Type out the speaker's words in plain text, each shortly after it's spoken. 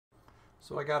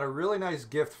So I got a really nice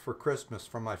gift for Christmas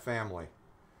from my family.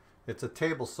 It's a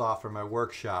table saw for my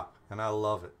workshop, and I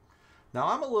love it. Now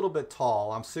I'm a little bit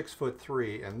tall, I'm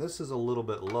 6'3", and this is a little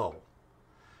bit low.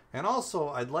 And also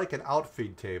I'd like an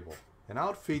outfeed table. An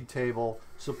outfeed table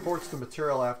supports the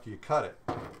material after you cut it.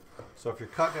 So if you're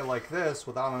cutting it like this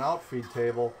without an outfeed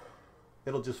table,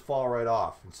 it'll just fall right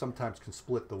off and sometimes can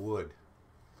split the wood.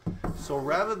 So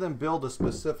rather than build a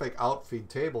specific outfeed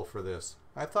table for this,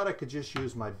 I thought I could just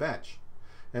use my bench.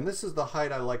 And this is the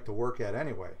height I like to work at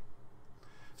anyway.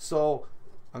 So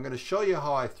I'm going to show you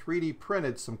how I 3D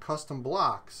printed some custom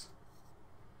blocks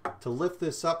to lift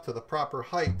this up to the proper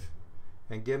height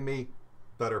and give me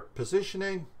better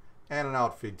positioning and an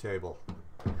outfeed table.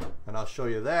 And I'll show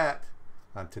you that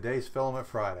on today's Filament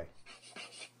Friday.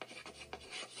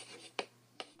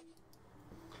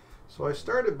 So I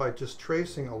started by just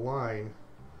tracing a line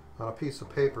on a piece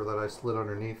of paper that I slid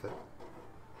underneath it.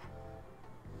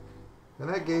 And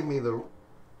that gave me the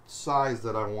size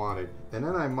that I wanted. And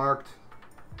then I marked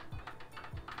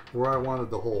where I wanted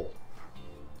the hole.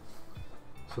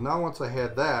 So now once I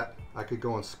had that, I could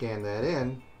go and scan that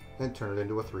in and turn it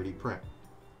into a 3D print.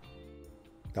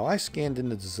 Now I scanned in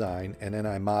the design and then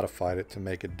I modified it to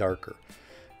make it darker.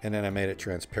 And then I made it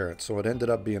transparent. So it ended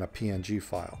up being a PNG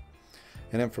file.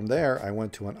 And then from there, I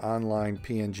went to an online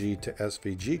PNG to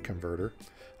SVG converter.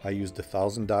 I used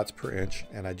 1,000 dots per inch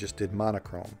and I just did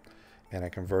monochrome. And I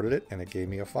converted it and it gave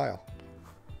me a file.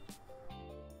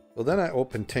 So then I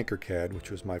opened Tinkercad,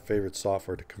 which was my favorite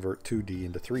software to convert 2D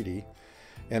into 3D,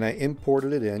 and I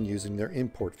imported it in using their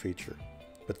import feature.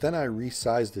 But then I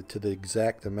resized it to the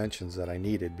exact dimensions that I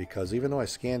needed, because even though I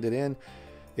scanned it in,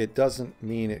 it doesn't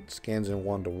mean it scans in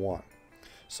 1:1.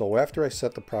 So after I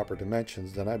set the proper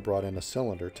dimensions, then I brought in a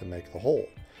cylinder to make the hole,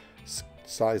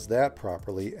 sized that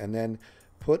properly, and then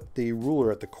put the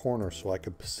ruler at the corner so I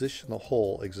could position the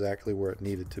hole exactly where it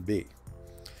needed to be.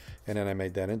 And then I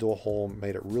made that into a hole,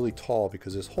 made it really tall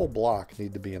because this whole block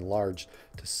needed to be enlarged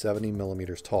to 70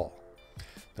 millimeters tall.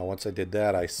 Now once I did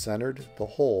that, I centered the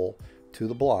hole to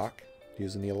the block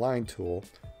using the align tool,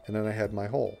 and then I had my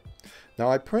hole. Now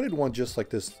I printed one just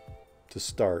like this to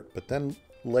start, but then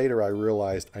later I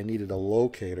realized I needed a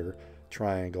locator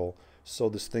triangle so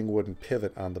this thing wouldn't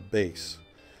pivot on the base.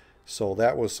 So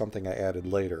that was something I added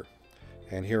later,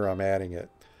 and here I'm adding it.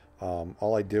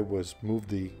 All I did was move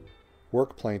the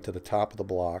work plane to the top of the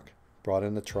block, brought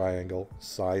in the triangle,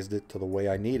 sized it to the way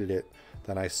I needed it,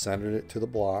 then I centered it to the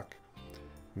block,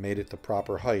 made it the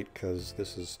proper height because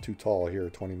this is too tall here,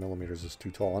 20 millimeters is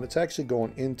too tall, and it's actually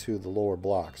going into the lower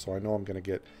block, so I know I'm going to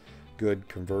get good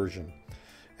conversion.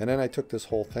 And then I took this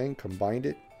whole thing, combined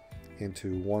it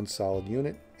into one solid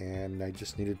unit, and I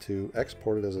just needed to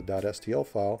export it as a .stl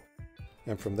file.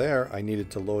 And from there, I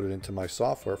needed to load it into my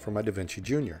software for my DaVinci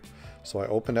Junior. So I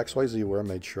opened XYZware,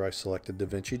 made sure I selected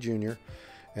DaVinci Junior,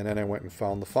 and then I went and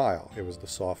found the file. It was the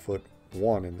sawfoot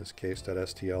 1 in this case,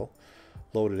 .stl.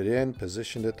 Loaded it in,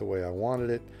 positioned it the way I wanted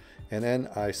it, and then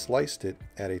I sliced it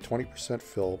at a 20%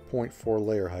 fill, 0.4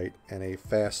 layer height, and a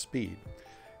fast speed.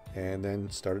 And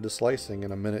then started the slicing,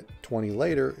 and a minute 20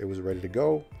 later, it was ready to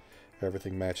go.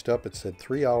 Everything matched up. It said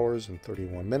 3 hours and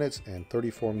 31 minutes and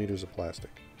 34 meters of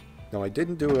plastic. Now I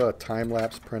didn't do a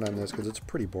time-lapse print on this because it's a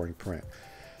pretty boring print.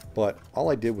 But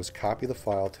all I did was copy the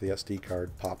file to the SD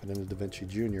card, pop it into DaVinci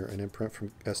Junior, and then print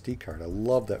from SD card. I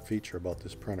love that feature about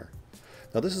this printer.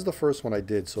 Now this is the first one I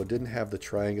did, so it didn't have the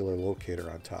triangular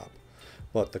locator on top.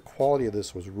 But the quality of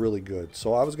this was really good.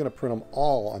 So I was going to print them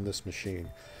all on this machine.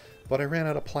 But I ran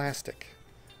out of plastic.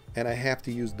 And I have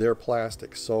to use their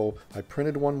plastic. So I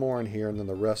printed one more in here, and then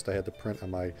the rest I had to print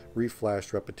on my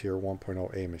ReFlashed Repetier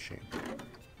 1.0A machine.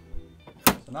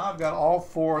 So now I've got all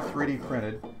 4 3D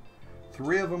printed.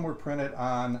 3 of them were printed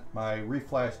on my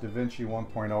ReFlashed DaVinci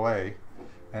 1.0A,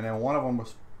 and then 1 of them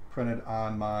was printed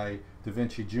on my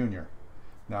DaVinci Junior.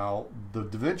 Now the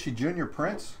DaVinci Junior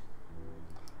prints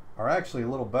are actually a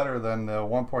little better than the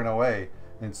 1.0A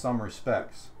in some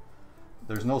respects.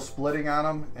 There's no splitting on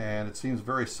them, and it seems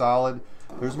very solid.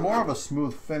 There's more of a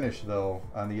smooth finish though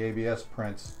on the ABS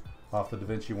prints off the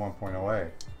DaVinci 1.0A.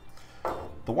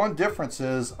 The one difference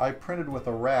is I printed with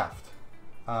a raft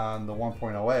on the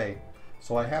 1.0A,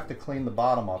 so I have to clean the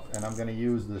bottom up, and I'm going to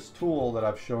use this tool that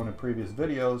I've shown in previous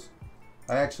videos.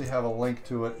 I actually have a link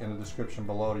to it in the description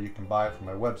below, that you can buy it from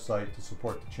my website to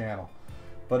support the channel.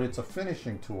 But it's a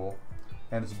finishing tool,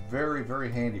 and it's very,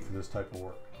 very handy for this type of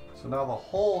work. So now the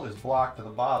hole is blocked to the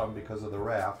bottom because of the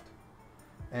raft,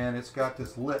 and it's got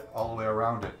this lip all the way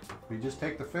around it. We just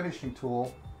take the finishing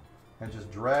tool and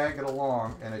just drag it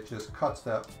along, and it just cuts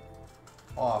that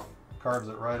off, carves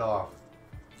it right off.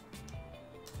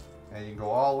 and you can go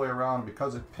all the way around.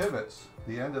 Because it pivots,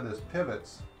 the end of this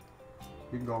pivots,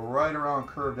 you can go right around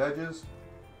curved edges,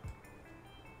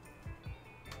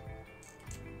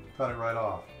 cut it right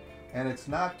off. And it's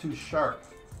not too sharp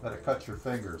that it cuts your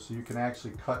fingers, so you can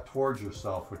actually cut towards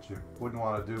yourself, which you wouldn't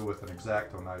want to do with an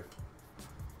X-Acto knife.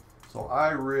 So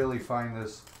I really find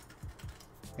this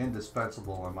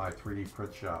indispensable in my 3D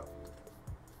print shop.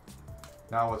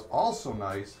 Now what's also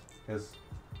nice is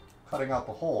cutting out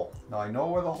the hole. Now I know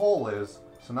where the hole is,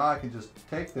 so now I can just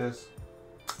take this,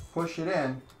 push it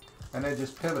in, and then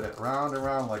just pivot it round and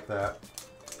round like that.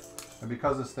 And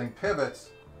because this thing pivots,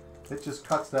 it just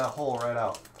cuts that hole right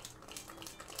out.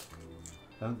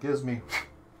 And it gives me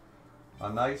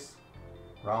a nice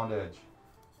round edge.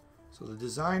 So the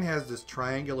design has this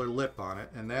triangular lip on it,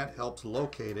 and that helps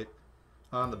locate it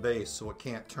on the base so it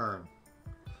can't turn.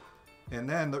 And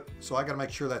then, so I got to make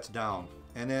sure that's down.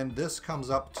 And then this comes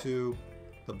up to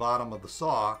the bottom of the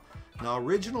saw. Now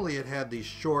originally it had these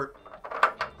short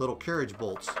little carriage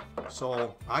bolts.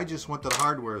 So I just went to the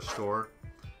hardware store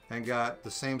and got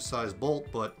the same size bolt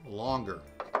but longer.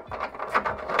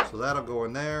 So that'll go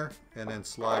in there and then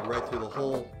slide right through the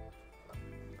hole.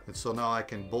 And so now I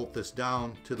can bolt this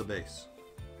down to the base.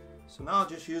 So now I'll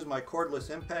just use my cordless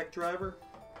impact driver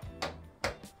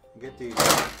and get these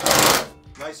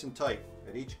nice and tight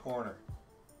at each corner.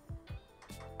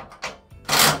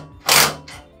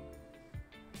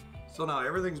 So now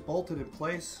everything's bolted in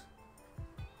place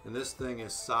and this thing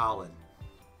is solid.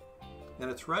 And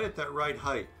it's right at that right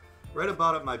height, right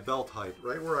about at my belt height,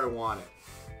 right where I want it.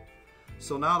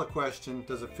 So now the question,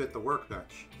 does it fit the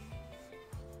workbench?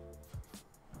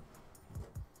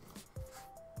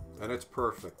 And it's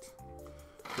perfect.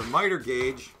 The miter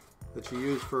gauge that you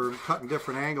use for cutting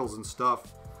different angles and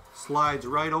stuff slides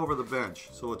right over the bench,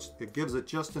 so it gives it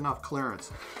just enough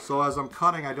clearance. So as I'm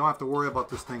cutting, I don't have to worry about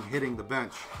this thing hitting the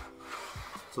bench.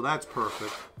 So that's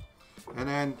perfect. And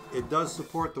then it does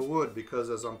support the wood, because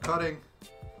as I'm cutting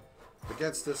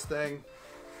against this thing,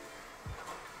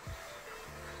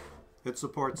 it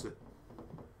supports it.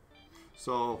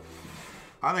 So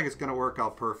I think it's going to work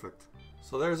out perfect.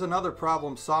 So there's another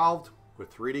problem solved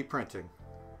with 3D printing.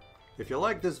 If you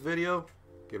like this video,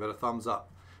 give it a thumbs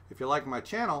up. If you like my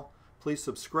channel, please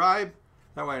subscribe.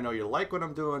 That way I know you like what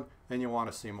I'm doing and you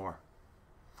want to see more.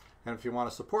 And if you want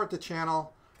to support the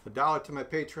channel, $1 to my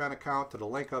Patreon account to the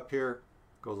link up here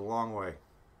goes a long way.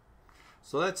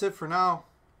 So that's it for now.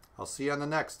 I'll see you on the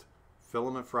next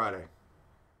Filament Friday.